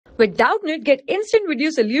With Doubtnut, get instant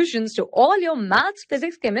video solutions to all your maths,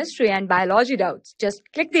 physics, chemistry, and biology doubts. Just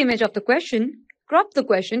click the image of the question, crop the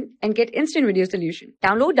question, and get instant video solution.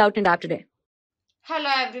 Download Doubtnut app today.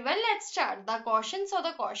 Hello everyone, let's start the question. So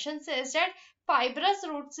the question says that fibrous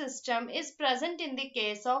root system is present in the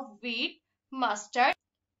case of wheat, mustard,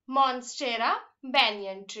 monstera,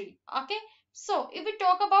 banyan tree. Okay, so if we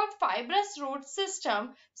talk about fibrous root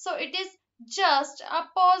system, so it is just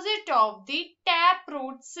opposite of the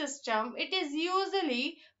taproot system. It is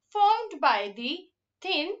usually formed by the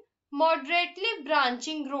thin, moderately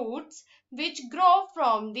branching roots which grow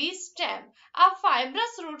from the stem. A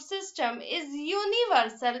fibrous root system is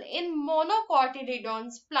universal in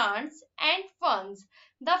monocotyledons plants and ferns.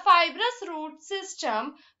 The fibrous root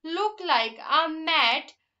system look like a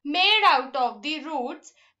mat made out of the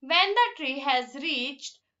roots when the tree has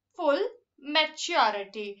reached full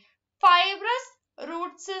maturity. Fibrous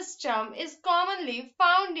root system is commonly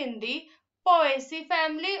found in the Poaceae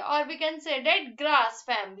family, or we can say that grass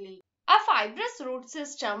family. A fibrous root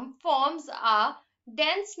system forms a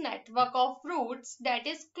dense network of roots that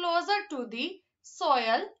is closer to the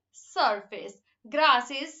soil surface.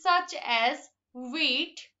 Grasses such as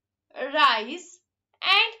wheat, rice,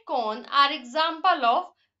 and corn are examples of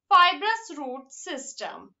fibrous root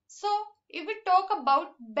system. So if we talk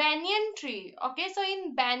about banyan tree, okay, so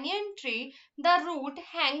in banyan tree, the root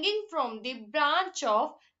hanging from the branch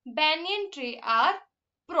of banyan tree are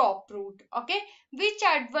prop root, okay, which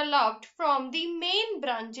are developed from the main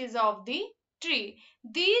branches of the tree.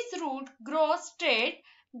 These roots grow straight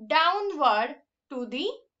downward to the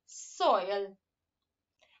soil.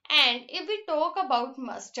 And if we talk about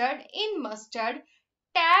mustard, in mustard,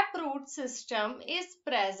 taproot system is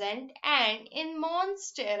present, and in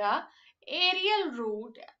monstera, aerial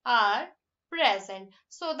root are present.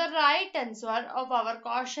 So the right answer of our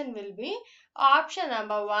question will be option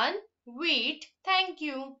number 1, wheat. Thank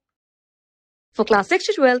you. For class 6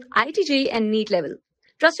 to 12, IIT JEE and NEET level.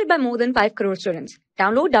 Trusted by more than 5 crore students.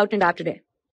 Download Doubtnut app today.